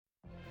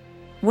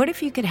What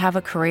if you could have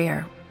a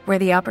career where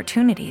the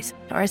opportunities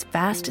are as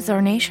vast as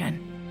our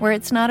nation, where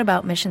it's not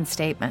about mission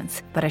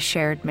statements, but a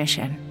shared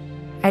mission?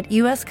 At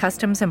U.S.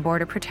 Customs and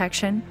Border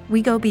Protection,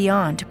 we go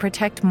beyond to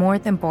protect more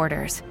than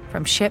borders.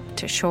 From ship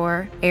to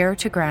shore, air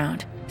to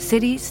ground,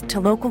 cities to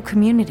local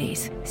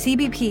communities,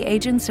 CBP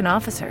agents and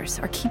officers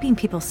are keeping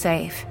people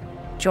safe.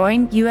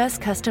 Join U.S.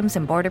 Customs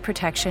and Border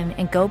Protection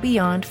and go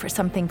beyond for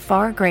something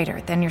far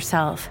greater than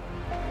yourself.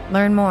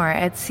 Learn more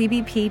at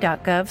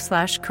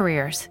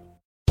cbp.gov/careers.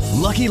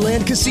 Lucky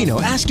Land Casino,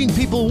 asking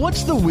people,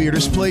 what's the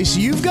weirdest place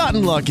you've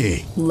gotten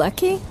lucky?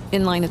 Lucky?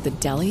 In line at the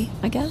deli,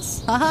 I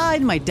guess? Aha,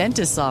 in my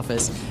dentist's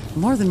office.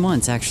 More than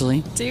once,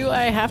 actually. Do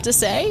I have to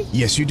say?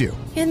 Yes, you do.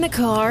 In the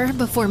car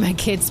before my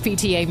kids'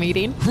 PTA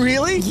meeting.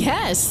 Really?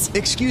 Yes.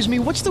 Excuse me,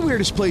 what's the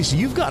weirdest place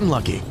you've gotten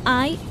lucky?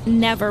 I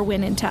never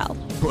win and tell.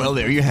 Well,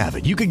 there you have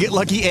it. You can get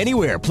lucky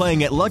anywhere,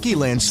 playing at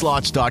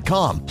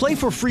LuckyLandSlots.com. Play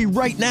for free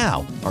right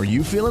now. Are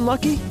you feeling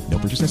lucky? No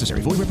purchase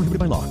necessary. Void where prohibited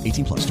by law.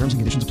 18 plus. Terms and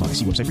conditions apply.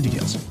 See website for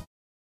details.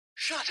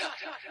 Shut up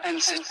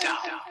and sit down.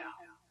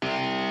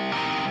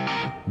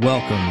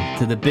 Welcome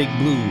to the Big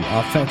Blue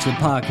Offensive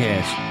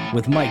Podcast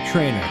with Mike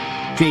Trainer,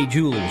 Jay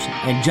Jules,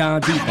 and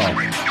John Depot.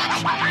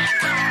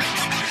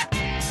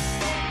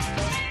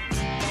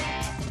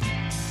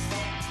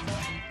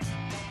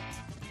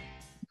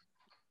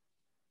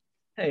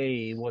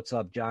 Hey, what's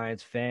up,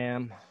 Giants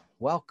fam?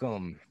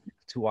 Welcome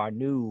to our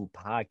new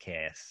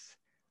podcast.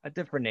 A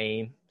different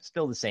name,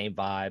 still the same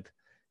vibe.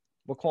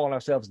 We're calling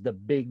ourselves the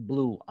Big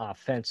Blue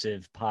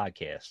Offensive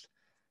Podcast.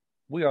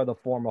 We are the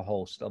former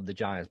host of the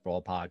Giants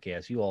Brawl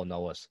Podcast. You all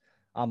know us.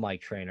 I'm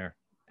Mike Trainer,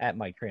 at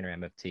Mike Trainer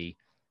MFT.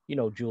 You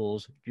know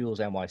Jules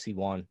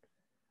NYC1,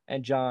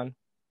 and John,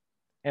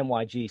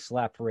 NYG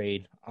Slap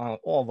Parade.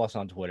 All of us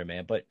on Twitter,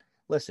 man. But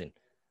listen,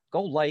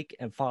 go like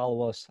and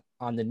follow us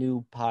on the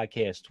new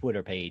podcast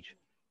Twitter page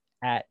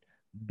at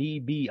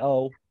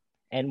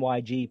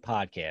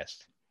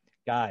Bbonygpodcast.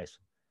 Guys,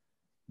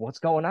 what's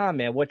going on,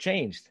 man? What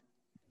changed?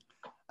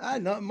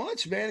 Not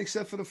much, man,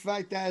 except for the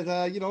fact that,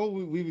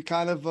 we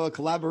kind of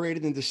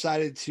collaborated and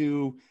decided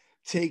to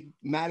take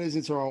matters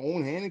into our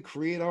own hand and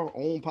create our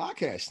own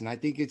podcast. And I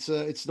think it's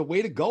the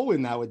way to go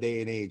in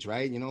nowadays and age,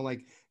 right?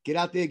 Like get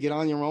out there, get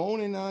on your own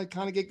and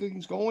kind of get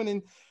things going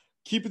and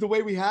keep it the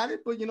way we had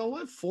it. But you know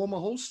what? Former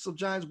hosts of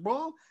Giants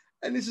Brawl.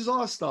 And this is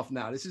our stuff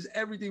now. This is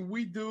everything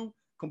we do,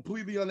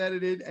 completely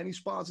unedited. Any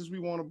sponsors we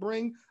want to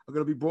bring are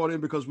going to be brought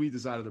in because we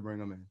decided to bring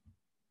them in.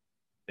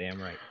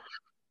 Damn right.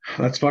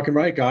 That's fucking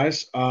right,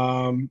 guys.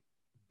 The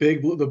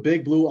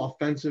Big Blue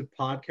Offensive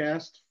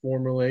Podcast,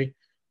 formerly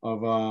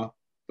of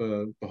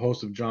the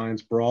host of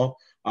Giants Brawl.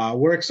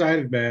 We're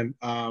excited, man.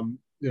 All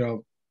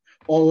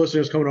the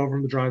listeners coming over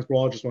from the Giants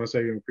Brawl, I just want to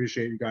say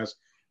appreciate you guys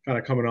kind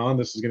of coming on.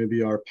 This is going to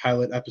be our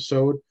pilot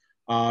episode.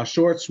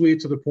 Short,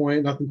 sweet, to the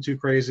point, nothing too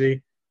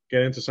crazy.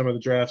 Get into some of the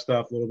draft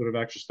stuff, a little bit of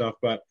extra stuff.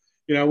 But,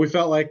 we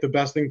felt like the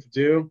best thing to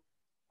do,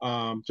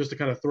 just to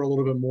kind of throw a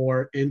little bit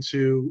more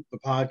into the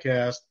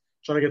podcast,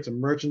 try to get some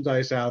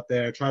merchandise out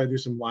there, try to do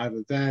some live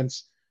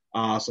events,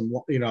 some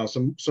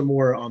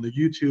more on the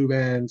YouTube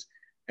end.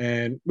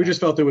 And we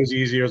just felt it was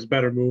easier. It was a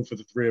better move for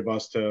the three of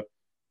us to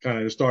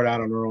kind of start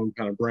out on our own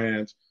kind of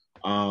brand.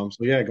 Go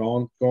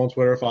on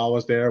Twitter, follow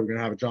us there. We're going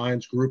to have a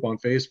Giants group on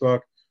Facebook,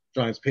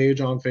 Giants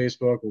page on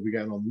Facebook. We'll be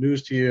getting all the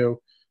news to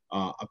you,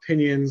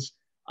 opinions,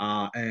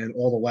 and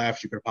all the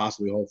laughs you could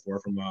possibly hope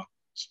for from a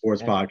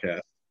sports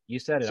podcast. You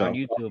said it on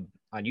YouTube.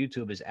 On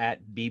YouTube is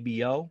at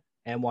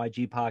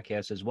BBONYG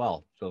Podcast as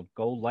well. So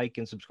go like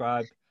and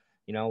subscribe.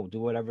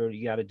 Do whatever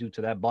you got to do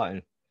to that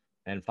button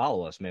and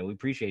follow us, man. We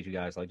appreciate you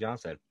guys, like John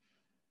said.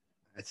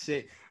 That's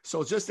it.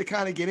 So just to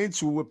kind of get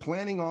into, we're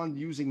planning on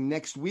using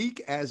next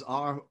week as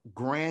our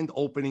grand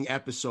opening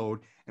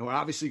episode. And we're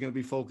obviously going to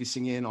be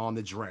focusing in on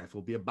the draft.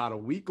 We'll be about a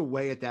week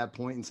away at that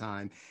point in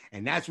time.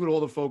 And that's what all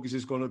the focus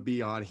is going to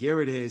be on.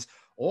 Here it is.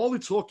 All the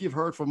talk you've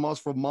heard from us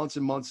for months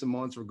and months and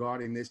months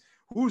regarding this.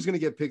 Who's going to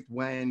get picked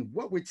when,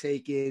 what we're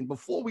taking,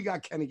 before we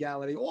got Kenny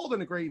Galladay, all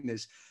the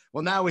greatness.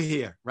 Well, now we're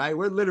here, right?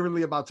 We're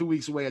literally about 2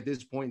 weeks away at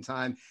this point in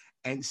time.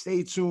 And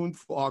stay tuned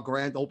for our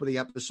grand opening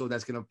episode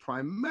that's going to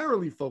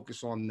primarily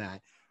focus on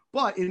that.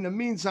 But in the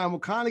meantime, we'll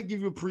kind of give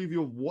you a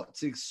preview of what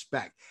to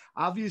expect.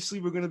 Obviously,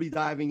 we're going to be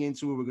diving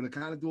into it. We're going to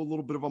kind of do a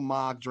little bit of a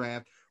mock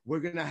draft. We're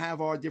going to have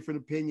our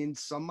different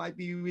opinions. Some might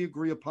be we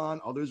agree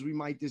upon, others we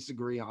might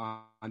disagree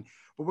on. But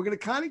we're going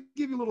to kind of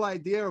give you a little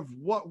idea of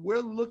what we're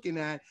looking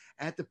at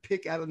the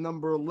pick at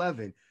number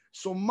 11.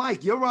 So,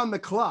 Mike, you're on the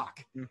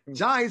clock.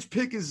 Giants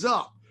pick is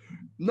up.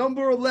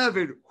 Number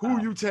 11,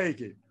 who you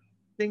taking?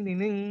 Ding, ding,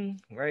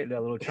 ding. Right,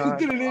 that little chime.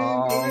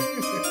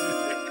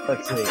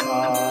 Let's see.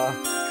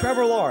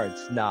 Trevor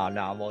Lawrence. No,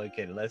 I'm only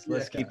kidding. Let's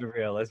keep it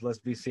real. Let's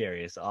be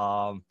serious.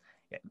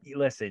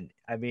 Listen,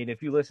 I mean,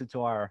 if you listen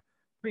to our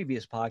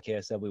previous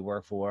podcast that we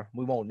work for,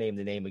 we won't name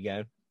the name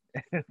again.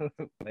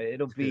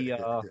 It'll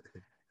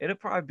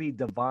probably be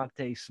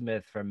Devontae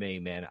Smith for me,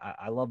 man.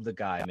 I love the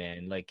guy,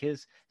 man. Like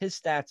his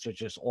stats are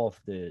just off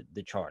the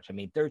charts. I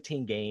mean,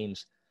 13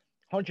 games,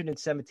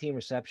 117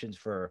 receptions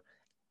for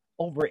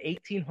over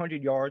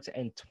 1,800 yards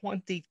and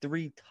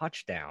 23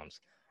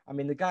 touchdowns. I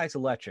mean, the guy's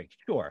electric.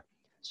 Sure,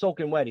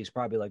 soaking wet, he's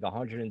probably like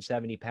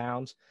 170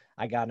 pounds.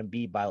 I got him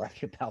beat by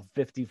like about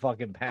 50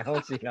 fucking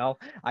pounds. You know,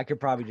 I could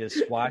probably just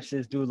squash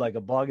this dude like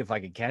a bug if I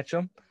could catch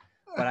him.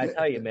 But I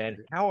tell you, man,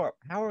 how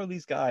are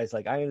these guys?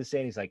 Like, I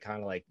understand he's like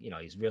kind of like, you know,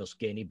 he's real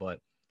skinny, but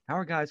how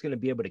are guys going to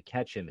be able to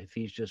catch him if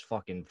he's just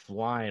fucking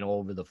flying all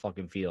over the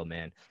fucking field,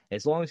 man?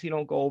 As long as he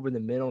don't go over the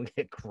middle and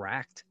get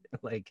cracked,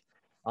 like,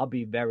 I'll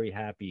be very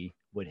happy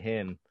with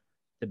him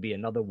to be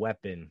another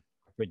weapon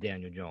for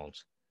Daniel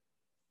Jones.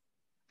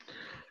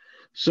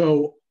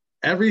 So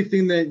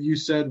everything that you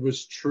said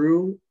was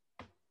true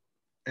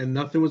and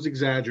nothing was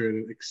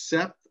exaggerated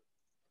except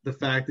the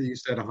fact that you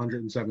said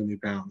 170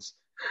 pounds.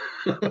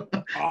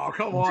 Oh,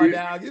 come on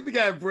now. Give the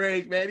guy a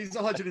break, man. He's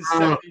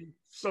 170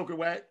 soaking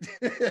wet.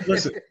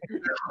 Listen,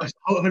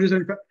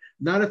 170 pounds.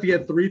 Not if he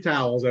had 3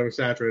 towels that were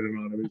saturated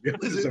on him.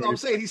 Listen, I'm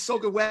saying he's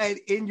soaking wet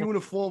in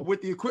uniform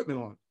with the equipment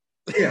on.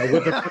 Yeah,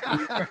 with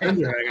the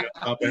hanging on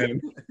top of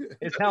him.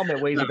 His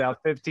helmet weighs about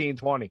 15,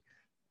 20.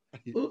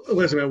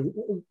 Listen,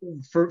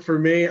 man, for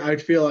me, I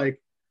feel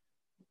like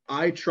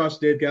I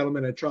trust Dave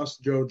Gettleman. I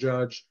trust Joe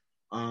Judge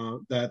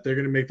that they're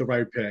going to make the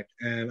right pick.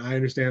 And I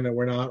understand that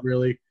we're not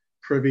really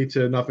privy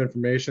to enough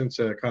information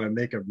to kind of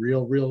make a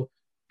real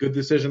good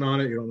decision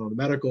on it. You don't know the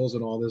medicals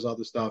and all this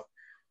other stuff.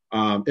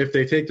 If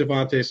they take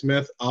Devontae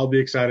Smith, I'll be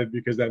excited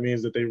because that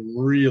means that they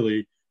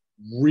really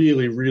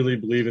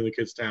believe in the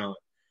kid's talent.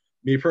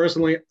 Me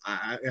personally,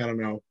 I don't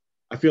know.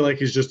 I feel like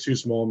he's just too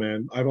small,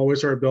 man. I've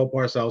always heard Bill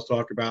Parcells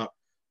talk about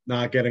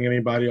not getting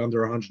anybody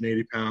under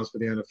 180 pounds for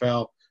the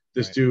NFL.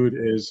 This dude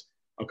is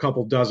a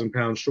couple dozen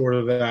pounds short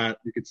of that.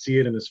 You could see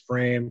it in his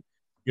frame.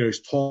 You know,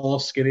 he's tall,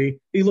 skinny.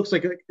 He looks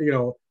like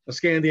a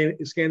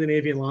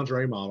Scandinavian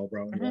lingerie model,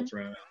 bro. When he walks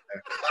around out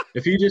there.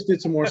 If he just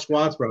did some more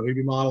squats, bro, he'd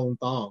be modeling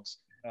thongs,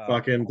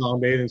 fucking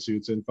thong bathing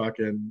suits in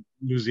fucking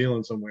New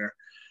Zealand somewhere.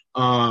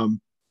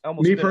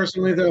 Me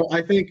personally, though,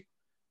 I think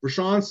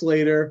Rashawn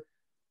Slater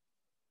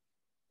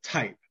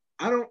type.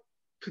 I don't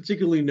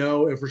particularly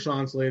know if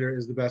Rashawn Slater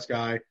is the best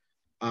guy.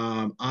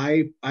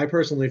 I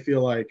personally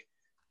feel like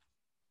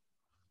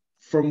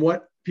from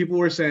what people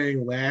were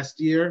saying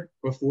last year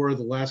before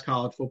the last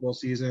college football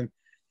season,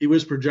 he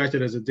was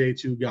projected as a day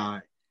 2 guy.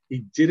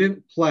 He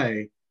didn't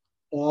play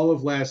all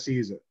of last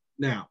season.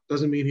 Now,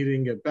 doesn't mean he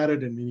didn't get better,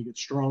 didn't mean he get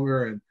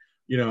stronger and,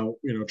 you know,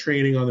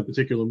 training on the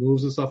particular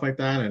moves and stuff like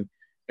that. And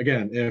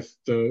again, if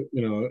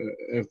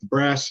the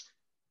brass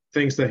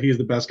thinks that he's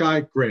the best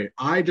guy, great.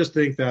 I just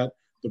think that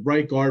the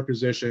right guard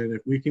position,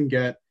 if we can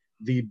get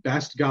the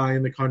best guy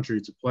in the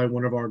country to play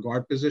one of our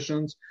guard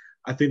positions,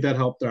 I think that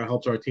helps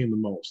our team the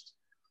most.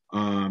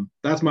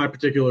 That's my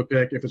particular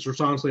pick. If it's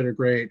Rashawn Slater,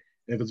 great.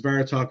 If it's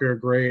Vera Tucker,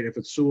 great. If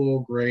it's Sewell,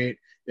 great.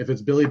 If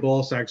it's Billy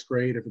Ballsack,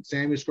 great. If it's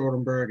Sammy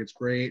Strodenberg, it's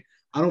great.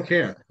 I don't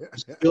care.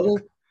 Still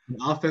an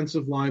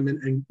offensive lineman,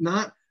 and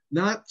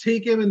not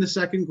take him in the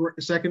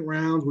second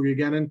round where you're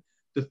getting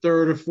the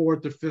 3rd or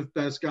 4th or 5th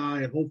best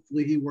guy, and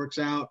hopefully he works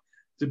out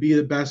to be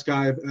the best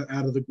guy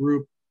out of the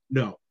group.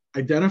 No.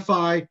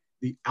 Identify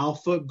the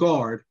alpha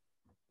guard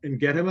and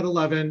get him at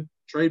 11.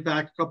 Trade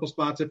back a couple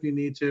spots if you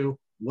need to,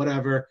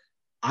 whatever.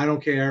 I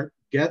don't care.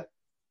 Get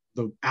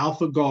the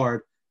alpha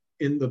guard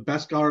in the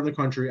best guard in the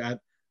country at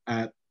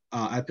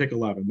pick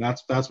 11.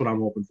 That's what I'm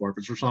hoping for. If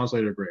it's Rashawn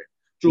Slater, great.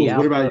 Jules,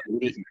 what about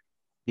you?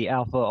 The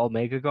alpha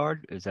omega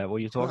guard? Is that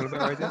what you're talking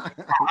about right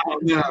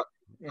there? I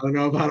don't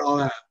know about all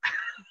that.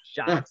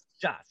 Shots.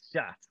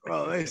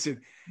 Well, listen,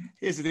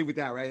 here's the thing with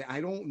that, right?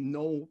 I don't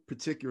know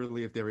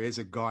particularly if there is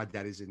a guard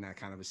that is in that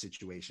kind of a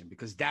situation,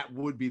 because that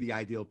would be the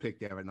ideal pick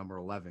there at number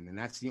 11. And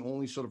that's the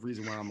only sort of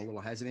reason why I'm a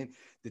little hesitant.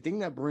 The thing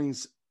that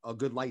brings a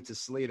good light to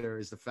Slater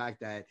is the fact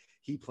that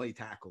he played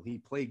tackle, he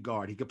played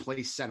guard, he could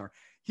play center.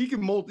 He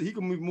can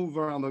move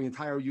around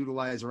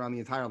utilize around the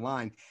entire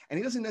line, and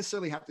he doesn't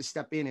necessarily have to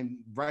step in and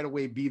right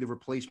away be the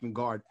replacement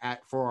guard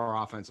for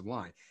our offensive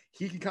line.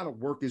 He can kind of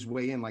work his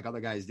way in like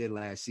other guys did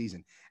last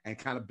season and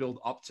kind of build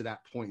up to that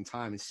point in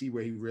time and see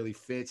where he really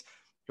fits.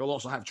 He'll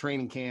also have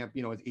training camp.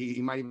 You know,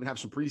 he might even have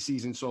some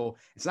preseason. So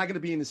it's not going to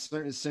be in a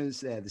certain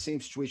sense the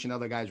same situation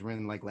other guys were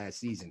in like last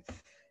season.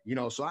 You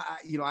know, so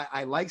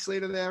I like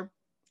Slater there.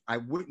 I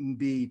wouldn't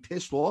be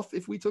pissed off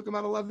if we took him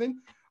at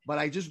 11, but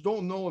I just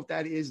don't know if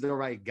that is the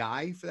right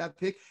guy for that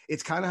pick.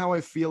 It's kind of how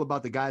I feel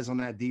about the guys on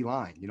that D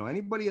line. You know,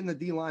 anybody in the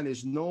D line,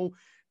 there's no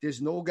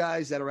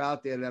guys that are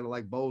out there that are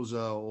like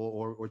Boza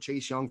or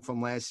Chase Young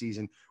from last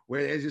season,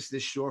 where there's just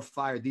this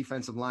surefire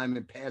defensive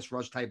lineman, pass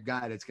rush type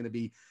guy that's going to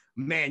be,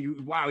 man,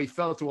 he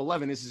fell to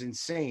 11. This is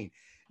insane.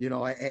 You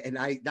know,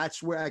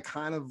 that's where I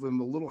kind of am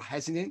a little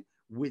hesitant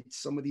with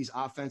some of these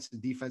offensive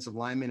and defensive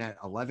linemen at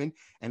 11.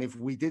 And if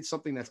we did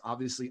something that's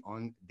obviously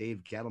on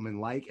Dave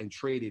Gettleman-like and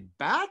traded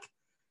back,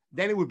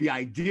 then it would be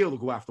ideal to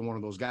go after one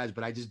of those guys,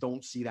 but I just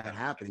don't see that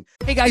happening.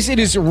 Hey guys, it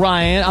is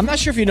Ryan. I'm not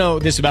sure if you know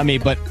this about me,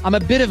 but I'm a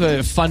bit of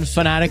a fun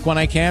fanatic when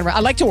I can.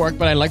 I like to work,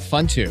 but I like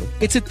fun too.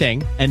 It's a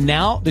thing. And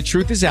now the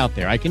truth is out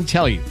there. I can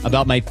tell you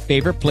about my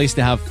favorite place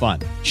to have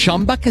fun.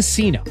 Chumba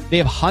Casino. They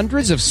have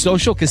hundreds of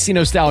social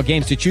casino style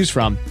games to choose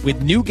from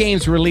with new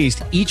games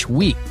released each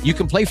week. You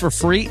can play for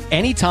free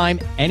anytime,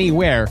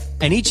 anywhere.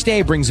 And each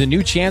day brings a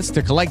new chance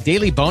to collect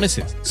daily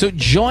bonuses. So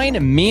join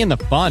me in the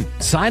fun.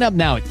 Sign up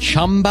now at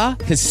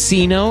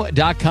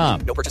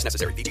ChumbaCasino.com. No purchase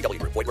necessary.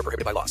 VGW. Void where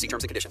prohibited by law. See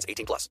terms and conditions.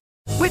 18+.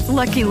 With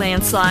Lucky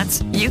Land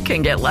Slots, you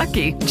can get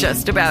lucky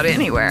just about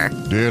anywhere.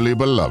 Dearly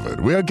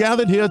beloved, we are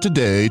gathered here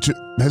today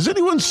to... Has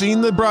anyone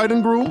seen the bride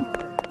and groom?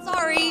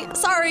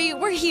 Sorry,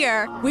 we're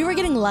here. We were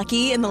getting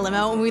lucky in the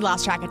limo and we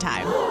lost track of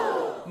time.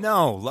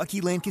 No, Lucky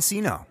Land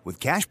Casino. With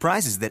cash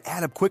prizes that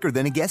add up quicker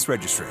than a guest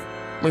registry.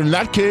 In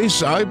that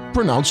case, I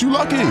pronounce you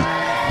lucky.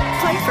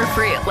 Play for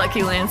free at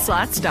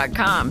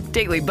LuckyLandSlots.com.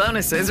 Daily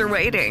bonuses are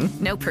waiting.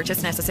 No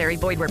purchase necessary.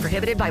 Void where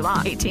prohibited by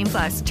law.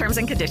 18+. Terms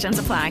and conditions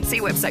apply. See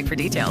website for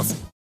details.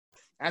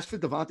 As for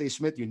Devontae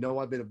Smith,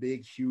 I've been a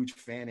big, huge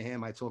fan of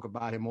him. I talk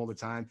about him all the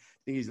time. I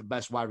think he's the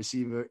best wide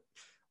receiver,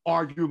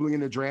 arguably in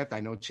the draft.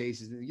 I know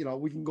Chase is,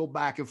 we can go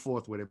back and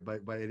forth with it,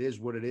 but it is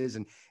what it is.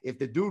 And if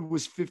the dude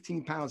was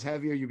 15 pounds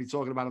heavier, you'd be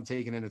talking about him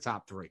taking in the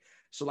top 3.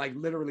 So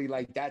literally,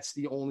 that's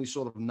the only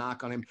sort of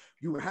knock on him.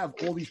 You have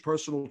all these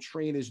personal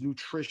trainers,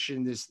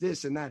 nutrition,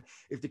 this and that.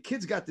 If the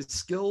kid's got the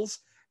skills,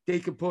 they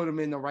could put him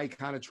in the right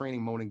kind of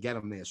training mode and get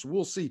him there. So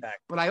we'll see.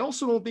 But I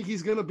also don't think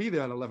he's going to be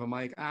there at 11,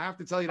 Mike. I have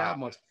to tell you that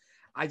much.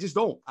 I just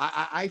don't.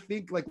 I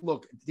think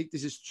look, I think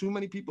there's just too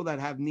many people that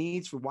have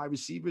needs for wide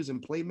receivers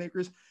and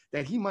playmakers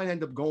that he might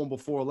end up going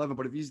before 11.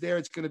 But if he's there,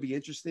 it's going to be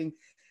interesting.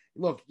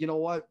 Look, you know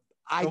what?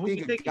 I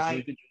think a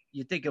guy.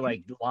 You're thinking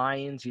like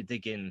Lions, you're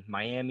thinking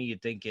Miami, you're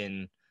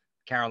thinking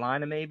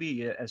Carolina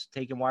maybe as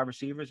taking wide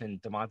receivers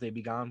and Devontae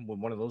be gone with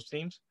one of those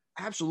teams?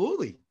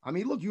 Absolutely. I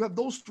mean, look, you have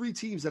those 3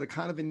 teams that are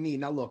kind of in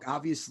need. Now, look,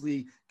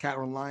 obviously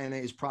Carolina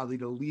is probably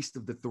the least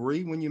of the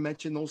 3 when you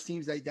mention those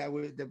teams that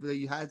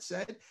you had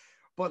said.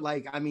 But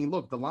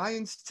look, the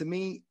Lions, to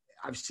me,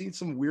 I've seen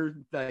some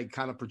weird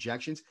kind of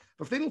projections,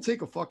 but if they don't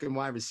take a fucking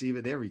wide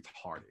receiver, they're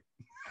retarded.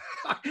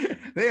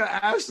 They are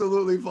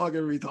absolutely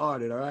fucking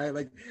retarded, all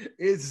right?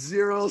 It's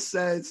 0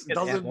 sense.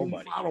 Doesn't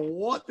matter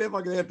what the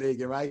fuck they're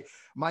thinking, right?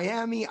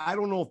 Miami, I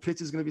don't know if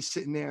Pitts is going to be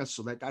sitting there,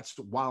 so that's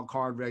the wild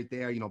card right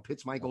there.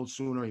 Pitts might go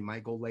sooner, he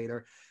might go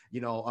later.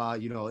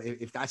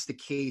 If that's the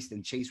case,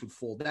 then Chase would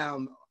fall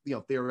down.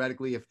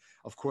 Theoretically, if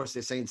of course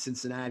they're saying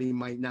Cincinnati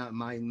might not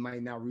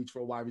reach for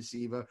a wide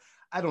receiver.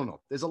 I don't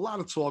know. There's a lot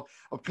of talk.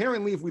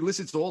 Apparently, if we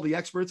listen to all the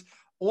experts,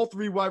 all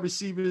 3 wide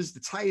receivers, the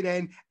tight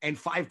end, and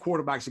 5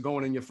 quarterbacks are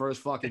going in your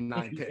first fucking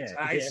 9 picks.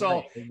 All right,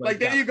 so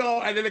there you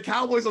go. And then the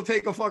Cowboys will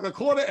take a fucking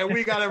quarter, and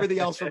we got everything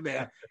else from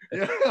there.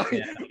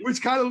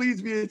 Which kind of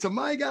leads me into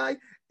my guy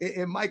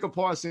and Micah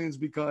Parsons,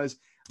 because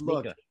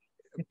look, Mika.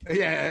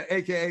 Yeah,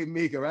 aka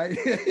Mika, right?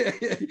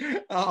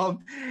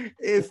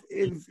 If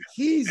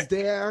he's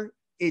there,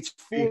 it's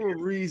for a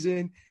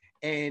reason,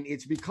 and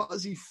it's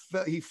because he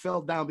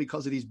fell down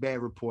because of these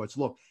bad reports.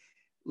 Look,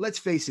 let's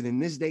face it, in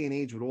this day and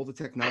age with all the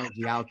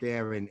technology out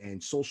there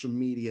and social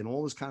media and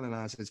all this kind of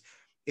nonsense,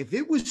 if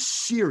it was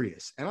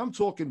serious, and I'm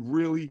talking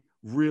really,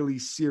 really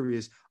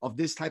serious, of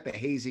this type of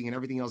hazing and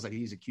everything else that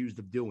he's accused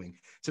of doing,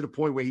 to the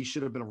point where he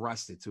should have been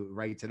arrested to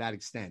that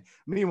extent.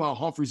 Meanwhile,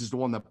 Humphreys is the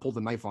one that pulled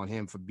the knife on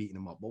him for beating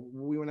him up. But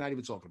we were not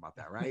even talking about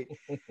that, right?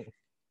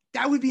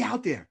 That would be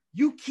out there.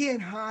 You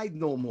can't hide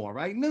no more,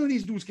 right? None of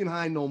these dudes can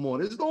hide no more.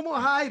 There's no more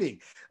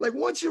hiding.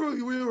 Once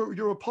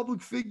you're a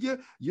public figure,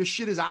 your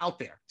shit is out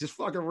there. Just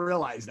fucking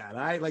realize that, all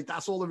right?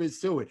 That's all there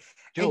is to it.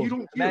 Jules, and you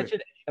don't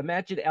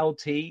imagine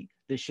LT,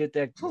 the shit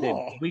that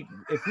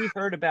if we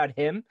heard about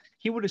him,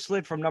 he would have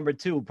slid from number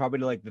 2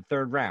 probably to the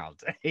 3rd round.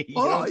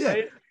 Yeah.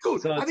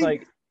 Dude, so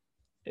it's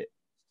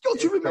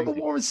don't you remember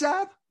crazy. Warren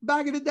Sapp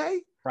back in the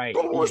day? Right.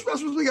 Warren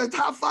Sapp was a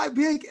top 5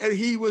 pick, and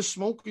he was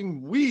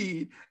smoking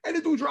weed, and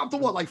the dude dropped to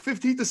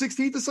 15th to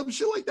 16th or some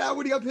shit like that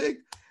when he got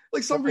picked,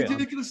 some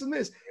ridiculous in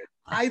this.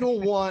 I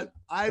don't want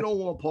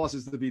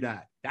Parsons to be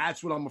that.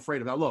 That's what I'm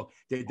afraid of. Now, look,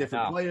 they're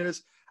different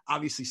players.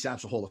 Obviously,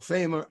 Sapp's a Hall of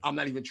Famer. I'm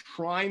not even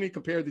trying to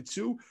compare the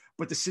two,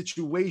 but the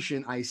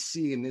situation I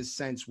see in this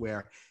sense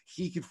where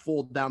he could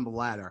fall down the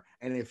ladder,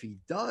 and if he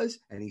does,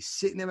 and he's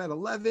sitting there at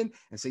 11,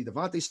 and say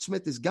Devontae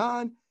Smith is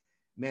gone.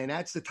 Man,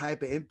 that's the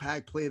type of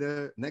impact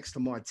player next to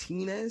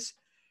Martinez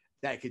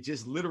that could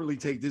just literally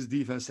take this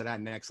defense to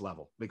that next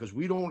level, because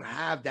we don't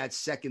have that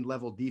second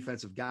level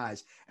defensive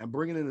guys, and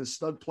bringing in a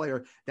stud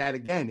player that,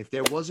 again, if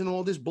there wasn't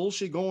all this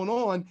bullshit going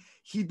on,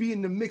 he'd be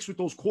in the mix with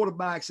those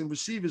quarterbacks and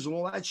receivers and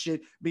all that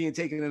shit being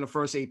taken in the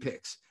first 8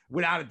 picks.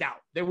 Without a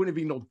doubt. There wouldn't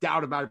be no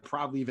doubt about it,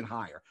 probably even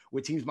higher,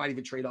 where teams might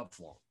even trade up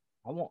for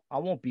him. I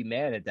won't be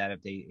mad at that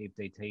if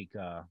they take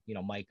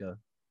Micah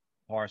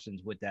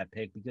Parsons with that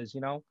pick, because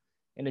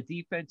in a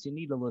defense you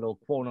need a little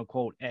quote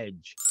unquote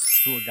edge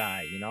to a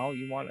guy. You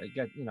want to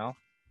get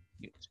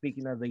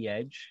speaking of the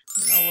edge,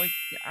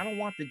 I don't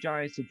want the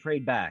Giants to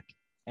trade back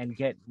and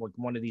get like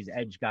one of these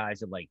edge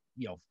guys at like,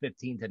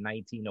 15 to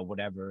 19 or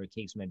whatever the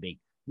case may be.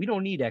 We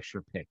don't need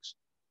extra picks.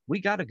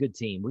 We got a good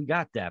team. We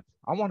got depth.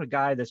 I want a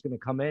guy that's going to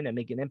come in and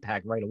make an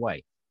impact right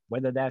away.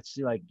 Whether that's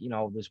like,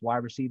 this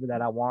wide receiver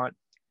that I want,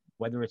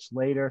 whether it's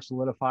later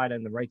solidified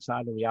on the right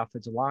side of the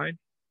offensive line,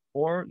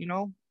 or,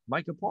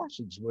 Micah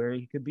Parsons, where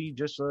he could be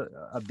just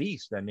a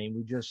beast.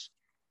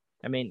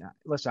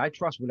 Listen, I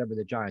trust whatever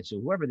the Giants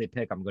do. Whoever they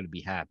pick, I'm going to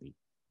be happy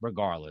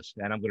regardless,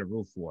 and I'm going to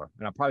root for.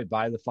 And I'll probably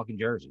buy the fucking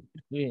jersey.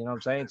 You know what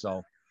I'm saying?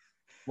 So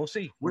we'll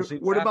see.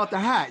 What about the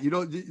hat?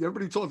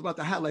 Everybody talks about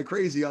the hat like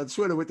crazy on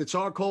Twitter with the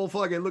charcoal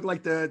fucking look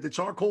like the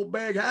charcoal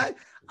bag hat.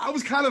 I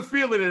was kind of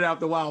feeling it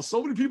after a while.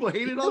 So many people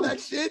hated on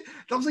that shit.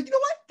 I was like, you know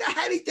what? The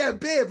hat ain't that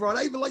bad, bro.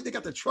 I even like they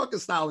got the trucker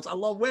style, which I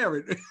love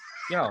wearing.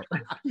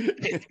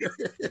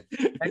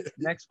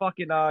 Next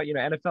fucking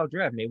NFL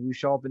draft, maybe we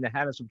show up in the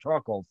hat of some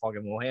charcoal.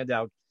 Fucking, we'll hand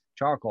out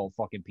charcoal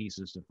fucking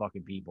pieces to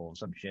fucking people or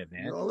some shit,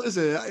 man.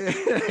 Listen,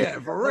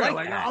 for real,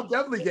 I'm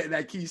definitely getting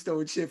that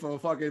Keystone shit for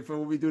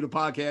when we do the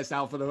podcast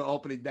out for the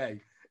opening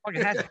day.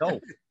 Fucking hat's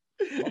dope.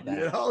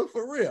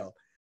 For real.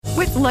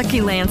 With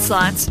Lucky Land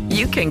Slots,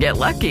 you can get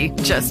lucky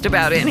just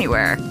about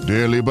anywhere.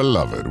 Dearly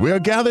beloved, we are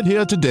gathered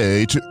here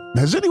today to...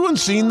 Has anyone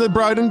seen the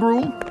bride and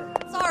groom?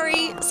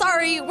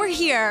 Sorry, we're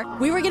here.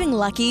 We were getting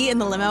lucky in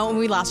the limo and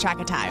we lost track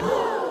of time.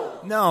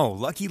 No,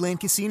 Lucky Land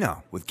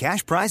Casino, with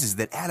cash prizes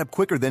that add up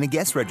quicker than a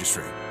guest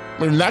registry.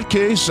 In that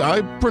case,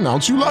 I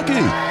pronounce you lucky.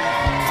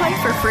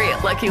 Play for free at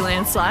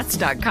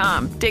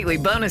LuckyLandSlots.com. Daily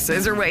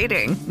bonuses are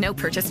waiting. No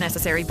purchase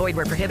necessary. Void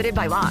where prohibited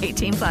by law.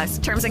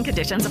 18+. Terms and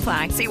conditions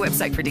apply. See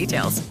website for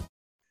details.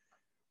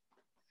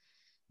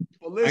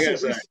 Well,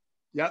 listen.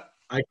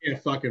 I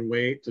can't fucking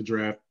wait to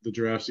draft. The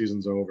draft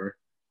season's over.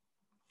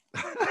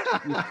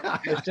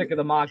 You're sick of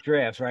the mock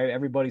drafts, right?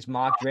 Everybody's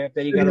mock draft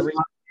that you got to read.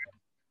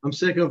 I'm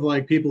sick of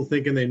like people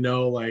thinking they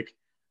know, like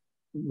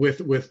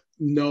with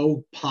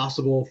no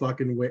possible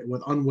fucking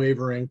with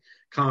unwavering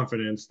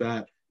confidence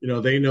that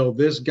they know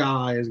this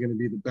guy is going to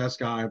be the best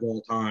guy of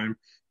all time.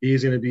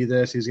 He's going to be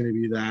this. He's going to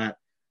be that.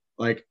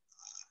 Like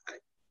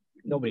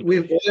nobody. All we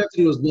have to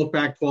do is look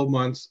back 12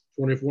 months,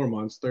 24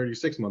 months,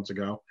 36 months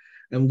ago,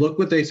 and look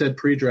what they said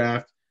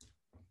pre-draft.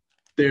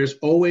 There's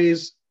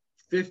always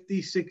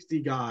 50,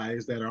 60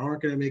 guys that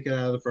aren't going to make it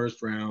out of the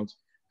first rounds.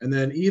 And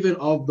then even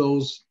of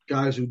those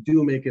guys who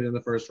do make it in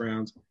the first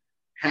rounds,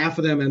 half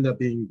of them end up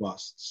being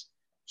busts.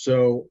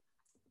 So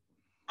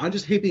I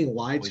just hate being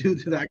lied to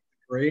that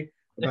degree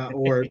about,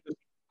 or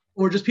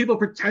just people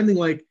pretending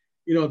like,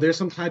 there's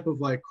some type of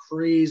like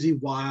crazy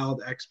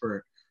wild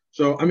expert.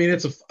 So, I mean,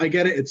 I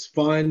get it. It's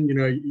fun.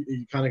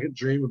 You kind of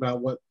dream about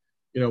what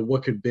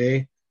could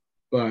be.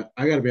 But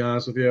I got to be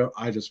honest with you,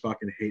 I just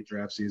fucking hate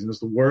draft season. It's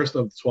the worst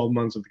of the 12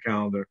 months of the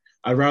calendar.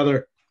 I'd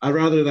rather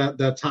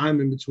that time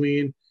in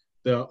between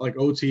the like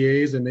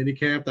OTAs and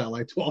minicamp, that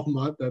like 4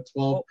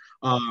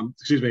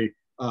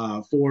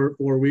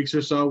 weeks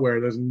or so where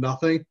there's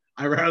nothing.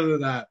 I'd rather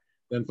that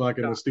than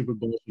fucking the stupid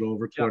bullshit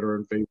over Twitter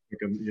and Facebook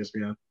and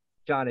ESPN.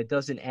 John, it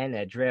doesn't end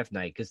at draft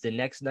night because the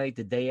next night,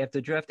 the day after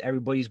draft,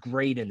 everybody's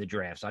grading the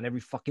drafts on every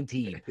fucking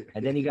team,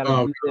 and then you got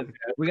to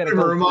we got to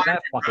go through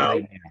that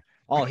fucking thing.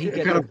 Oh, he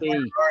gets a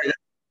D.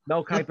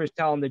 Mel Kiper's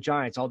telling the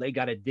Giants, they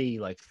got a D.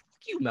 Like, fuck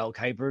you, Mel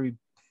Kiper.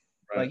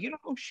 Right.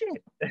 Like,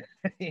 shit.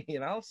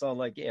 So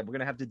like, yeah, we're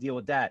gonna have to deal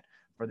with that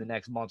for the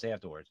next months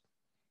afterwards.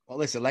 Well,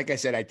 listen, like I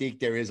said, I think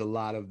there is a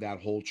lot of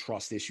that whole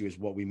trust issue is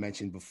what we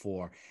mentioned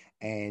before.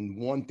 And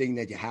one thing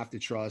that you have to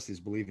trust is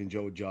believe in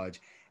Joe Judge.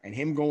 And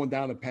him going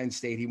down to Penn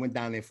State, he went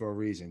down there for a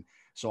reason.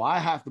 So I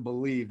have to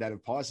believe that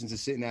if Parsons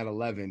is sitting at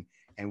 11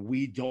 and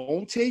we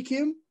don't take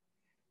him,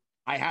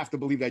 I have to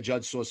believe that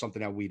Judge saw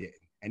something that we didn't.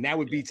 And that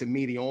would be, to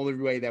me, the only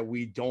way that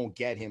we don't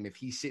get him if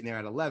he's sitting there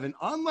at 11,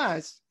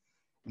 unless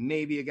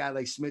maybe a guy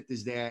like Smith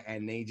is there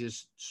and they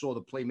just saw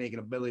the playmaking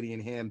ability in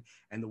him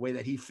and the way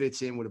that he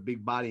fits in with a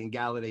big body and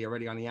Galladay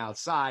already on the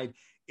outside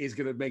is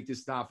going to make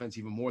this offense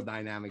even more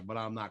dynamic. But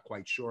I'm not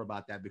quite sure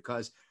about that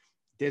because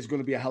there's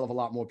going to be a hell of a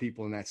lot more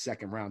people in that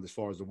second round as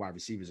far as the wide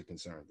receivers are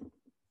concerned.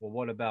 Well,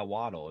 what about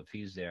Waddle if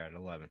he's there at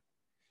 11?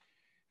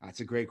 That's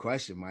a great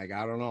question, Mike.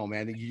 I don't know,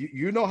 man.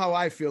 You know how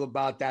I feel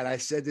about that. I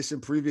said this in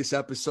previous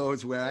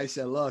episodes where I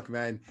said, look,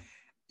 man,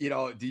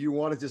 do you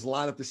want to just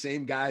line up the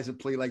same guys and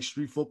play like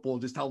street football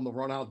and just tell them to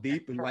run out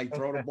deep and like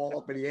throw the ball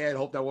up in the air and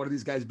hope that one of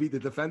these guys beat the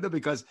defender?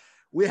 Because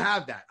we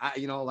have that.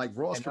 Like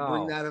Ross can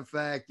bring that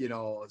effect.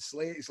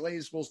 Slay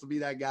is supposed to be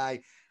that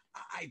guy.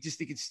 I just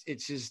think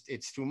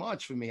it's too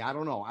much for me. I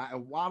don't know.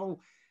 Waddle.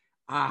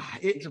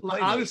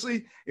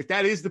 Honestly, if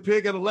that is the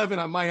pick at 11,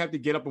 I might have to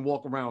get up and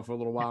walk around for a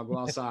little while, go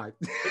outside.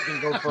 You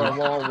can go for a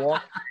long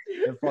walk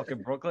in fucking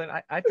Brooklyn.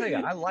 I tell you,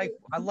 I like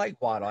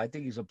Waddle. I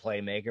think he's a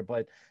playmaker,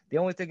 but the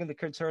only thing that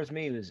concerns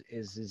me is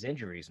his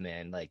injuries,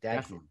 man. Like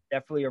that's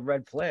definitely a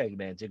red flag,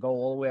 man. To go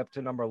all the way up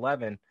to number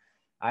 11,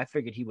 I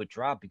figured he would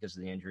drop because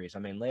of the injuries. I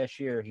mean, last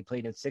year he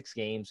played in 6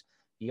 games.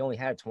 He only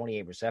had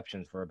 28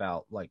 receptions for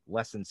about like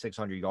less than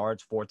 600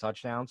 yards, 4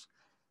 touchdowns,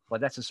 but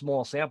that's a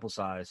small sample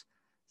size.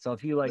 So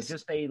if you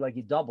just say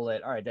you double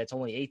it, all right, that's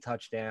only 8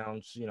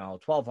 touchdowns,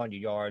 1,200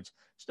 yards,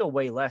 still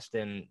way less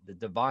than the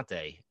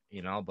Devontae,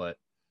 but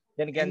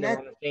then again, they're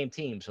on the same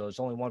team, so it's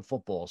only one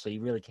football, so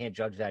you really can't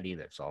judge that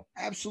either. So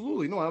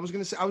absolutely. No, I was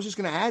just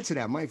gonna add to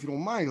that, Mike, if you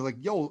don't mind.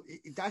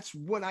 That's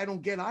what I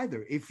don't get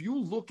either. If you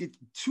look at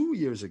 2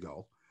 years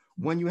ago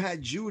when you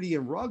had Judy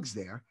and Ruggs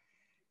there,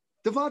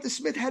 Devonta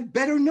Smith had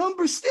better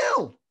numbers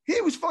still. He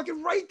was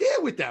fucking right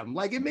there with them.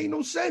 It made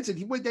no sense. And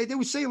they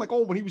were saying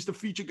when he was the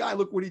feature guy,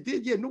 look what he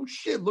did. Yeah, no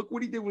shit. Look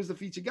what he did was the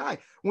feature guy.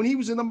 When he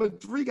was the number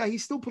 3 guy, he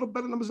still put up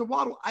better numbers than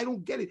Waddle. I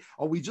don't get it.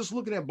 Are we just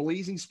looking at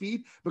blazing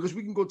speed? Because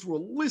we can go through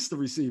a list of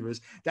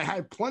receivers that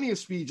had plenty of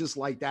speed just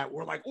like that.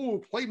 Were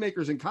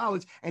playmakers in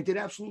college and did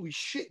absolutely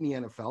shit in the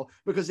NFL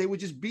because they were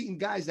just beating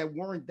guys that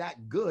weren't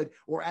that good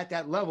or at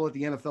that level that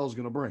the NFL is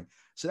going to bring.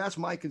 So that's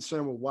my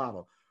concern with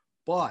Waddle.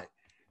 But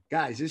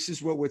guys, this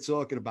is what we're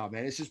talking about,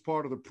 man. This is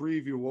part of the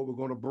preview of what we're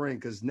going to bring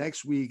because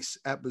next week's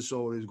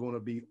episode is going to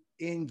be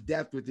in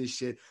depth with this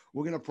shit.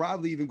 We're going to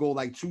probably even go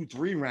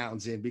 2-3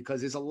 rounds in because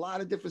there's a lot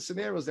of different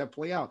scenarios that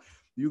play out.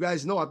 You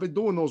guys know I've been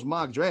doing those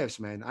mock drafts,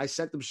 man. I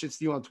sent them shits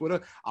to you on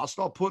Twitter. I'll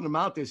start putting them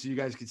out there so you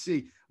guys can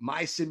see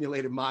my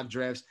simulated mock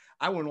drafts.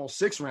 I went all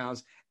 6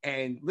 rounds.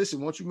 And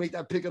listen, once you make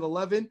that pick at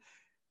 11,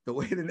 the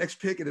way the next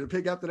pick and the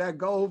pick after that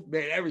go,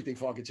 man, everything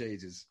fucking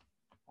changes.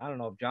 I don't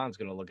know if John's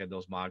going to look at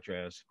those mock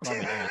drafts.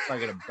 Probably not. It's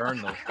not going to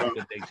burn those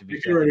fucking things to be.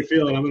 If you're already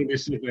feeling, I'm going to be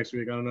sick next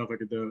week. I don't know if I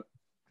could do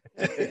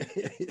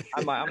it.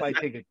 I might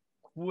take a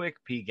quick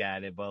peek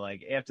at it, but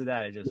after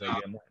that, I just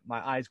my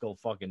eyes go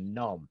fucking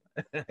numb.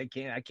 I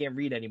can't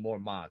read any more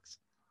mocks.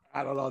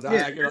 I don't know.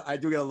 I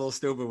do get a little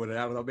stupid with it.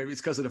 I don't know. Maybe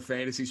it's because of the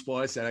fantasy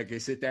sports that I can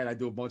sit there and I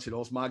do a bunch of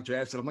those mock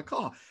drafts. And I'm like,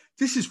 oh,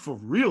 this is for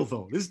real,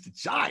 though. This is the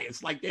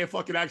Giants. They're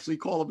fucking actually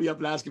calling me up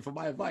and asking for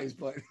my advice.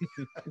 But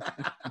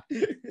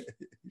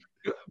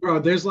bro,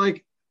 there's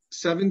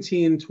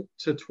 17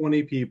 to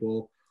 20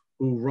 people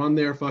who run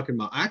their fucking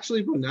mock.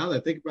 Actually, bro, now that I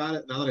think about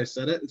it, now that I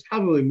said it, it's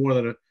probably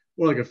more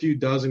like a few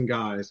dozen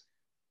guys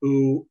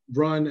who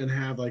run and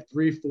have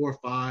 3, 4,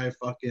 5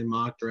 fucking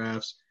mock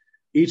drafts.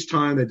 Each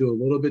time they do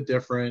a little bit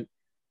different.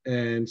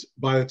 And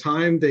by the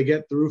time they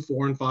get through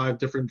 4 and 5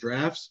 different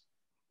drafts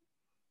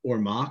or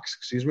mocks,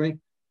 excuse me,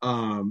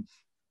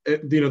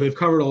 they've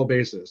covered all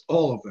bases,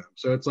 all of them.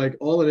 So it's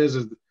all it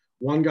is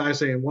one guy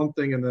saying one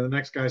thing and then the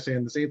next guy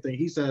saying the same thing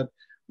he said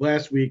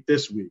last week,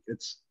 this week.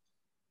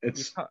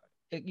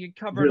 You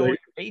covered all your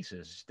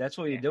bases. That's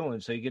what you're doing.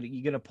 So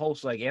you're gonna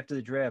post after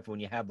the draft when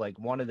you have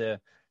one of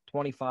the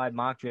 25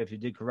 mock drafts you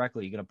did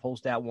correctly. You're gonna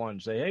post that one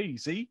and say, "Hey, you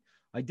see,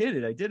 I did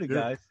it,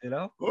 guys."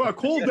 Oh, I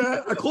called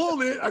that. I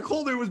called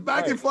it. It was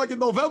back in fucking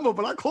November,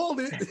 but I called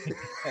it.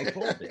 I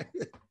called it.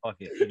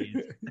 Fucking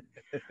idiot.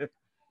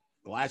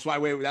 Well, that's why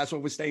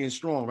we're staying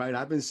strong, right?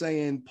 I've been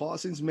saying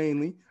Parsons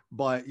mainly,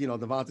 but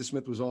Devonta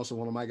Smith was also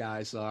one of my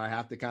guys, so I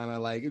have to kind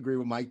of agree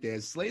with Mike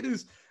there.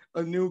 Slater's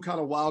a new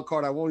kind of wild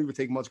card. I won't even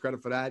take much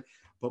credit for that,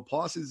 but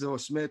Parsons or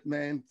Smith,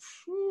 man,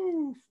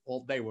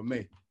 all day with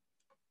me.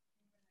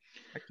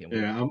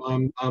 Yeah,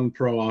 I'm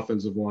pro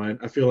offensive line.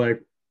 I feel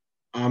like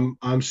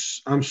I'm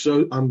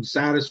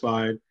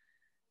satisfied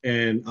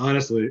and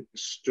honestly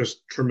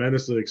just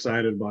tremendously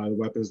excited by the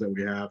weapons that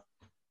we have.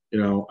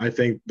 I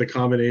think the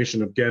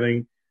combination of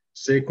getting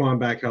Saquon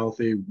back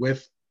healthy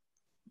with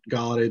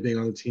Golladay being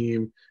on the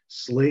team,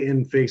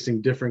 Slayton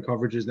facing different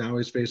coverages. Now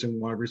he's facing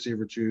wide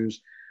receiver 2s.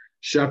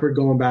 Shepard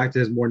going back to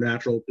his more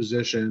natural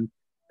position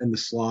in the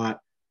slot.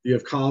 You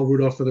have Kyle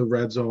Rudolph for the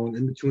red zone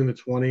in between the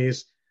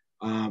 20s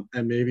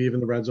and maybe even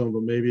the red zone,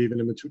 but maybe even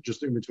in between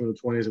the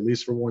 20s, at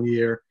least for 1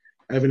 year.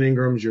 Evan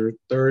Ingram's your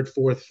 3rd,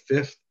 4th,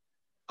 5th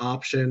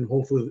option.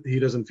 Hopefully he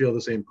doesn't feel the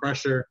same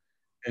pressure.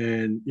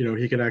 And,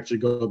 he can actually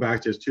go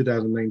back to his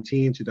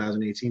 2019,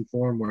 2018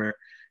 form where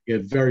he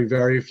had very,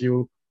 very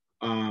few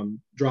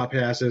drop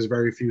passes,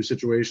 very few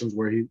situations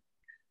where he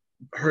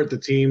hurt the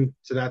team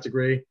to that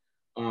degree,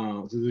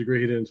 to the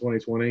degree he did in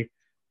 2020.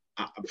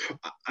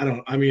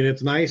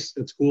 It's nice.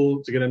 It's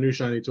cool to get a new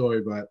shiny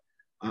toy, but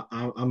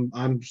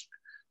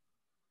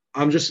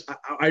we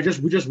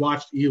just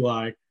watched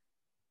Eli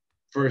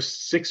for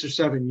 6 or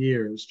 7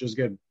 years just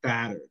get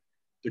battered.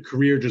 The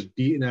career just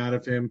beaten out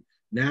of him.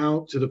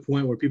 Now to the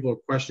point where people are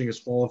questioning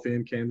his Hall of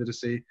Fame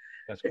candidacy.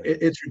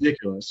 It's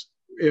ridiculous.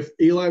 If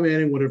Eli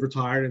Manning would have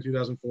retired in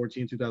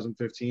 2014,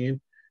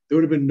 2015, there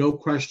would have been no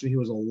question he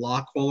was a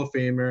lock Hall of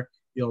Famer.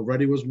 He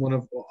already was one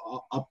of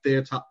up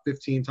there, top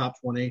 15,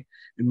 top 20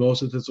 in most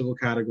statistical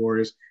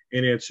categories.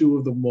 And he had 2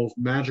 of the most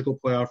magical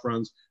playoff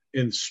runs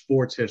in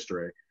sports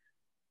history.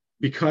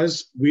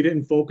 Because we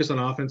didn't focus on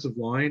offensive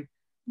line,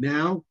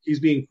 now he's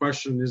being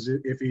questioned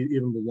if he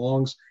even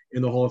belongs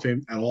in the Hall of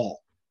Fame at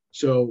all.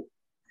 So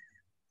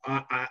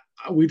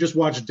we just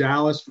watched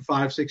Dallas for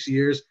 5-6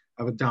 years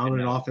have a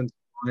dominant offensive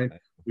line.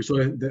 We saw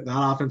that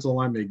offensive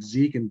line make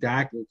Zeke and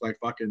Dak look like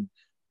fucking,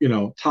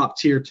 top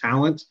tier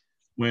talent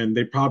when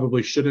they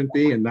probably shouldn't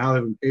be, and now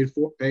they've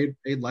been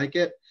paid like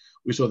it.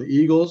 We saw the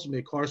Eagles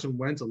make Carson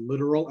Wentz a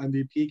literal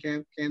MVP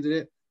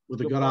candidate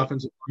with a good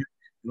offensive line,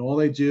 and all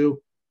they do,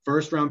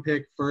 first round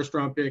pick,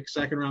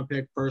 second round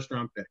pick, first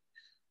round pick.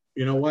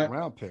 You know what?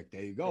 Round pick.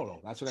 There you go,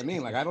 though. That's what I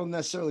mean. Like, I don't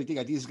necessarily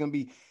think these are going to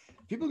be.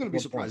 People are going to be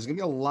surprised. There's going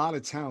to be a lot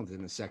of talent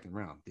in the second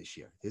round this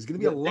year. There's going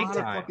to be a lot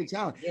of fucking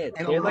talent. Yeah,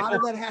 and a lot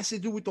of that has to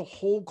do with the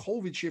whole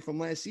COVID shit from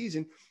last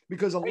season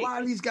because a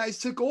lot of these guys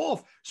took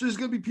off. So there's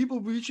going to be people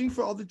reaching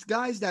for other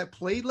guys that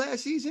played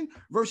last season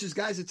versus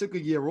guys that took a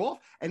year off.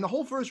 And the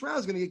whole first round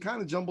is going to get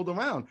kind of jumbled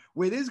around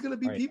where there's going to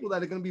be people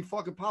that are going to be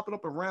fucking popping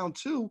up in round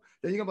 2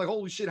 that you're going to be like,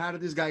 holy shit, how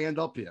did this guy end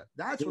up here?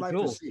 That's what I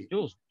foresee.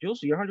 Jules,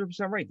 you're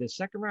 100% right. The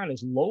second round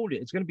is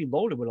loaded. It's going to be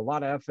loaded with a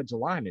lot of offensive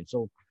linemen.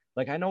 So,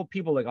 like, I know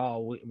people like,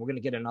 oh, we're going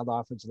to get another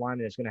offensive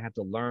lineman that's going to have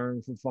to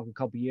learn for a fucking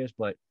couple years.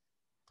 But,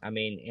 I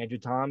mean, Andrew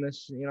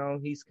Thomas, you know,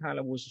 he's kind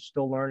of was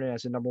still learning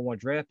as a number 1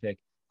 draft pick.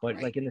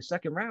 But, like, in the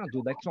second round,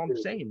 dude, that's what I'm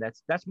saying.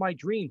 That's my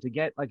dream, to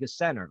get, like, a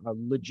center, a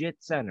legit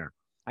center.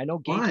 I know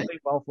Gates played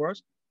well for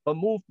us, but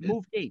move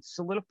Gates.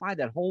 Solidify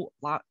that whole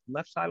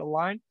left side of the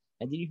line.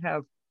 And then you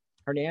have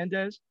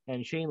Hernandez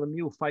and Shane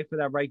Lemieux fight for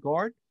that right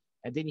guard.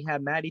 And then you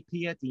have Matty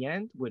P at the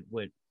end with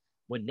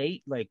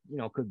Nate, like, you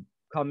know, could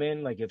come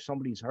in, like, if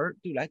somebody's hurt.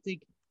 Dude, I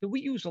think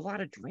we used a lot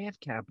of draft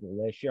capital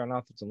last year on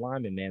offensive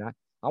linemen, man.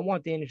 I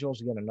want Danny Jones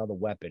to get another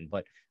weapon,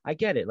 but I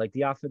get it. Like,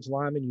 the offensive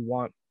lineman, you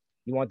want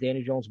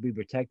Danny Jones to be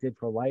protected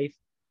for life.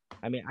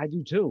 I mean, I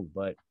do too,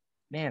 but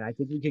man, I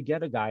think we could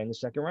get a guy in the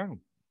second round.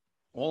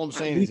 All I'm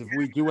saying is if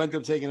we do end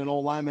up taking an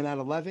old lineman at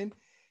 11,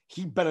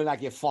 he better not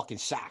get fucking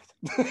sacked.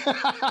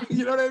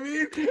 You know what I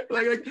mean?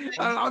 Like,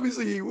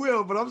 obviously he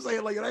will, but I'm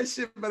saying, like, that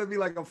shit better be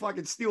like a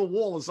fucking steel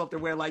wall or something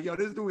where, like, yo,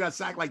 this dude got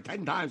sacked like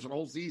 10 times for the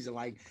whole season.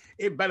 Like,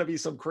 it better be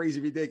some crazy,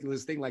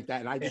 ridiculous thing like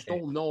that. And I just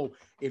don't know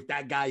if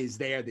that guy is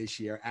there this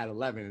year at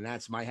 11. And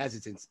that's my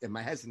hesitance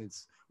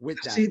with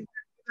that. See,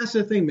 that's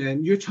the thing,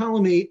 man. You're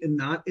telling me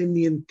not in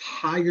the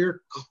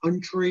entire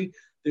country,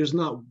 there's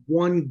not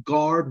one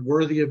guard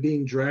worthy of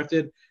being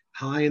drafted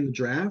high in the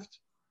draft?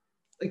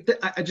 Like,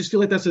 I just feel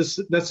like that's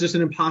just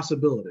an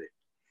impossibility.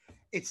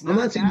 It's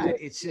not that.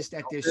 It's just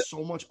that there's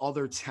so much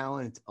other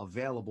talent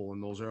available in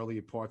those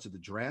earlier parts of the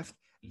draft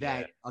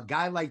that a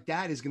guy like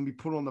that is going to be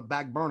put on the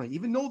back burner.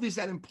 Even though there's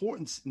that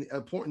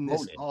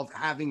importantness of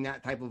having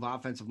that type of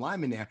offensive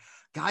lineman there,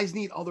 guys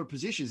need other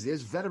positions.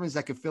 There's veterans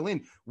that could fill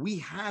in. We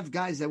have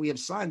guys that we have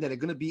signed that are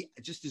going to be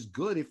just as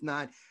good, if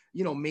not,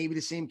 you know, maybe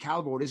the same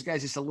caliber. This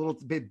guy's just a little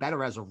bit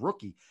better as a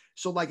rookie.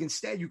 So, like,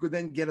 instead, you could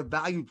then get a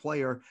value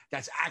player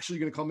that's actually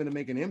going to come in and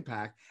make an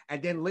impact.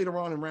 And then later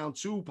on in round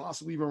 2,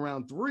 possibly even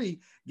round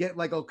 3, get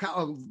like a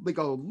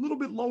little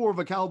bit lower of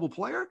a caliber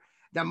player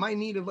that might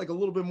need like a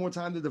little bit more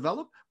time to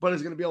develop, but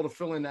is going to be able to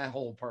fill in that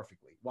hole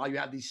perfectly while you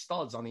have these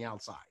studs on the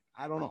outside.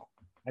 I don't know.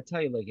 I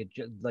tell you,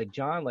 like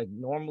John, like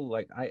normal,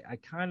 like I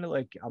kind of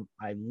like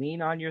I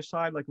lean on your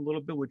side like a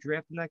little bit with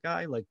drafting that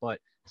guy. Like, but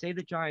say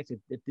the Giants,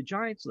 if the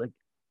Giants like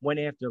went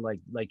after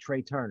like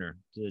Trey Turner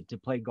to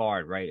play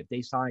guard, right? If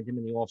they signed him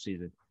in the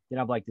offseason, then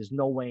I'm like, there's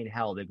no way in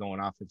hell they're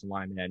going offensive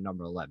lineman at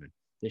number 11.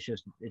 It's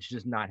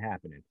just not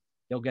happening.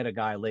 They'll get a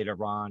guy later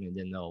on, and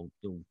then they'll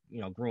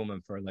groom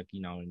him for like,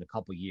 in a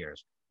couple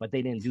years. But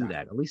they didn't do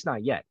that, at least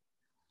not yet.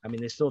 I mean,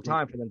 there's still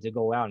time for them to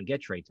go out and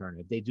get Trey Turner.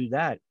 If they do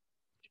that,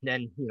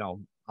 then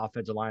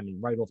offensive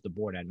lineman right off the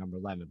board at number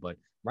 11. But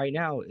right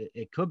now,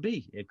 it could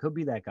be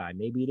that guy.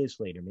 Maybe it is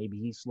Slater. Maybe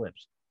he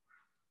slips.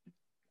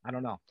 I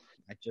don't know.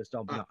 I just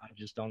don't know.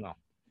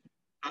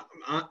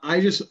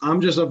 I'm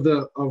just of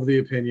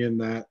the opinion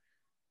that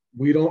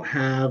we don't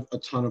have a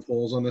ton of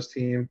holes on this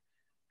team.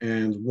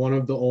 And one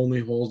of the only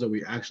holes that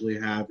we actually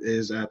have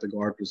is at the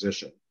guard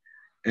position.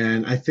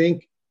 And I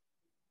think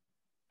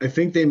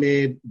they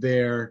made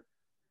their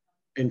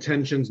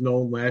intentions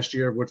known last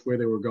year of which way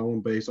they were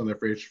going based on their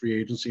free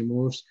agency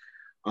moves,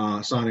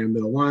 signing a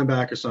middle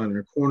linebacker, signing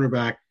a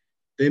cornerback.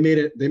 They made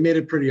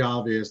it pretty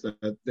obvious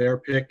that their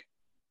pick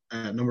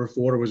at number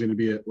 4 was going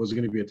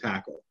to be a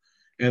tackle.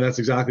 And that's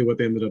exactly what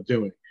they ended up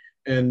doing.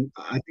 And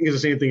I think the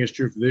same thing is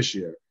true for this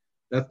year.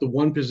 That's the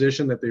one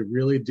position that they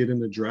really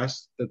didn't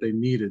address that they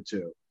needed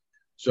to.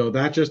 So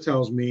that just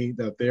tells me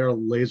that they are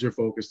laser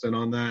focused in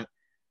on that.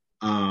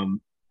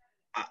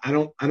 I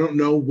don't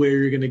know where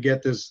you're going to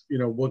get this,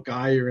 what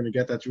guy you're going to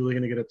get that's really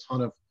going to get a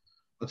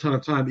ton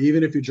of time.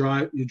 Even if you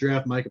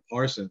draft Micah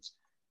Parsons,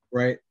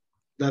 right?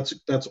 That's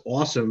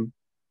awesome,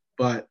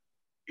 but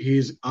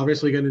he's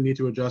obviously going to need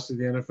to adjust to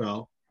the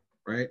NFL,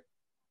 right?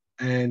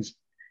 And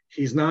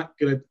he's not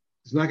going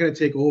to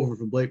take over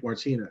for Blake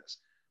Martinez.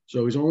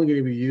 So he's only going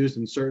to be used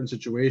in certain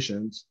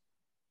situations,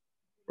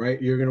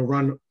 right? You're going to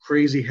run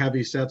crazy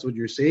heavy sets with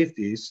your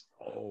safeties.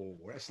 Oh,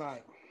 that's not.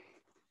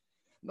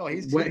 No,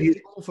 he's going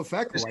for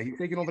Feckle. Like, he's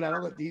taking over that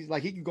other. He's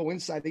like, he can go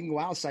inside, he can go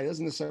outside. He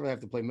doesn't necessarily have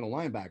to play middle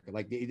linebacker.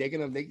 Like he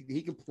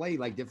can play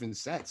like different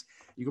sets.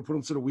 You can put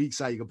him to the weak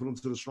side. You can put him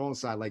to the strong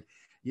side. Like,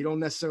 you don't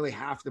necessarily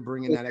have to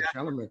bring in that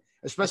extra element,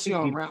 especially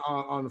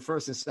on the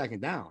first and second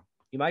down.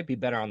 He might be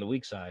better on the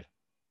weak side.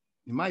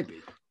 He might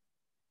be.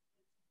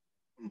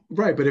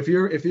 Right, but if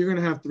you're going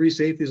to have 3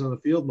 safeties on the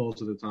field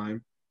most of the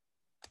time,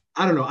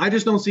 I don't know. I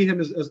just don't see him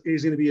as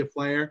he's going to be a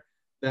player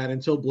that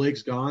until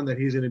Blake's gone, that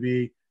he's going to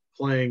be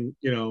playing,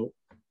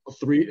 a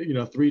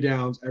three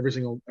downs every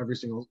single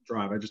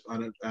drive. I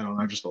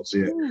just don't see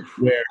it.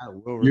 Where I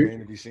will remain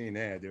to be seen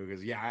there, dude.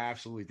 Because I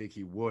absolutely think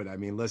he would. I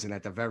mean, listen,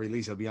 at the very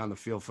least, he'll be on the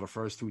field for the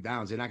first 2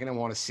 downs. They're not going to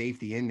want a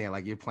safety in there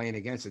like you're playing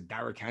against a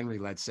Derrick Henry,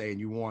 let's say, and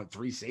you want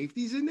 3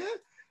 safeties in there.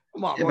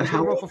 Come on, he's going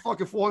to run for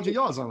fucking 400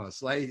 yards on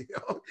us. Like,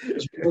 I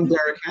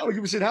don't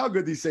give a shit how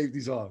good these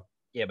safeties are.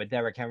 Yeah, but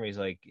Derrick Henry's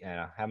like,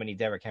 how many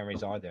Derrick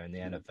Henrys are there in the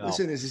NFL?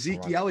 Listen, it's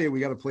Ezekiel Elliott. We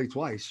got to play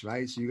twice,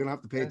 right? So you're gonna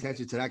have to pay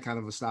attention to that kind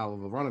of a style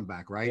of a running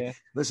back, right? Yeah.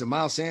 Listen,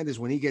 Miles Sanders,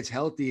 when he gets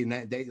healthy,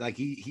 and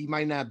he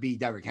might not be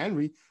Derrick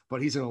Henry,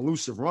 but he's an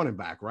elusive running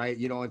back, right?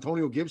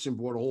 Antonio Gibson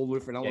brought a whole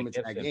different element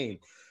to that game.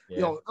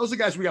 Yeah. Those are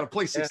guys we got to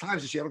play 6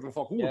 times this year. I don't give a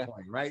fuck who we're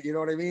playing, right? You know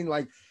what I mean?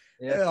 Like,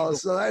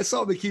 so that's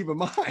something to keep in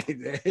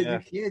mind. You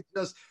can't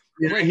just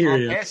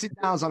passing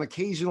downs on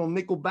occasional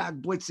nickelback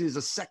blitzes,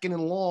 a second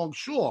and long.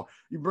 Sure,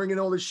 you bring in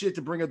all this shit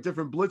to bring a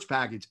different blitz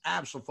package.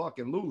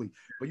 Absolutely.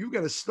 But you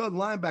got a stud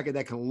linebacker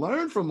that can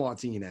learn from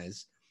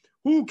Martinez.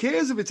 Who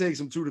cares if it takes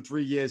him 2 to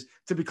 3 years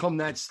to become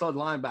that stud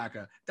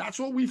linebacker? That's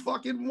what we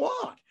fucking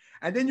want.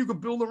 And then you can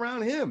build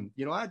around him.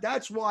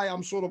 That's why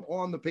I'm sort of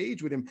on the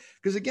page with him.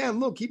 Because, again,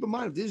 look, keep in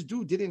mind, if this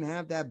dude didn't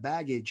have that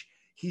baggage,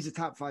 he's a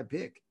top 5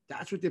 pick.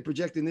 That's what they're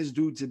projecting this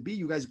dude to be.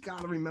 You guys got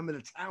to remember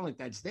the talent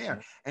that's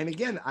there. And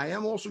again, I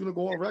am also going to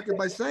go on record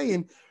by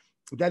saying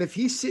that if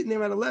he's sitting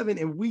there at 11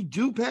 and we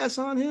do pass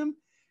on him,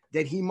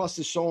 then he must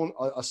have shown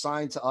a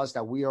sign to us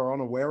that we are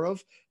unaware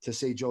of, to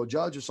say Joe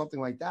Judge or something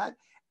like that.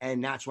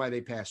 And that's why they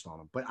passed on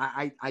him. But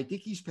I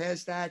think he's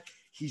past that.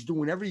 He's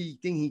doing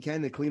everything he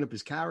can to clean up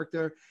his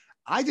character.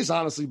 I just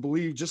honestly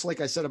believe, just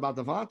like I said about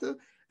Devonta,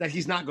 that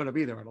he's not going to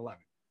be there at 11.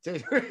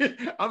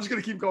 I'm just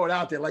going to keep going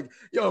out there. Like,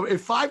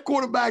 if 5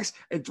 quarterbacks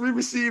and 3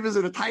 receivers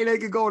and a tight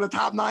end can go in the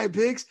top 9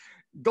 picks,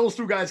 those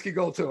 2 guys can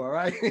go too, all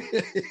right?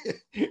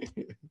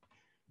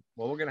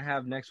 Well, we're going to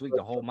have next week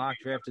the whole mock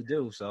draft to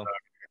do, so.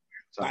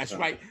 That's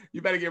right.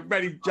 You better get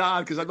ready,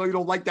 John, because I know you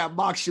don't like that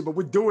mock shit, but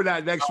we're doing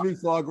that next week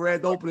for our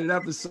grand opening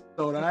episode,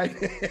 all right?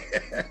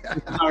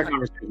 Our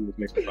conversation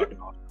makes me fucking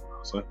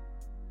awesome,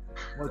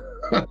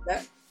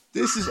 honestly.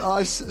 This is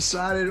us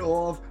signing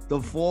off, the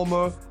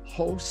former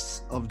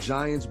hosts of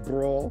Giants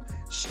Brawl,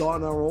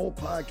 starting our own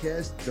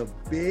podcast, The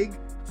Big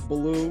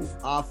Blue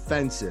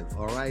Offensive,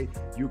 all right?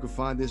 You can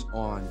find us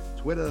on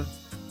Twitter.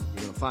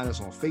 You're going to find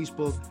us on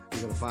Facebook.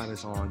 You're going to find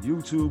us on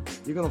YouTube.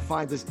 You're going to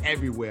find us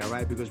everywhere,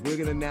 right? Because we're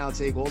going to now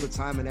take all the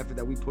time and effort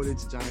that we put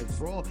into Giants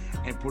Brawl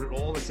and put it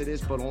all into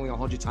this, but only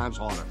 100 times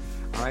harder,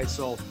 all right?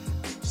 So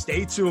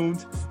stay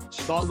tuned.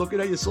 Start looking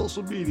at your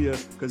social media,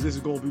 because this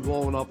is going to be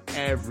blowing up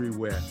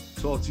everywhere.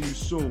 Talk to you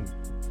soon.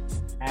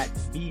 At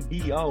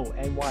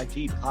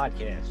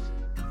Bbonygpodcast.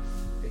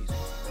 Peace.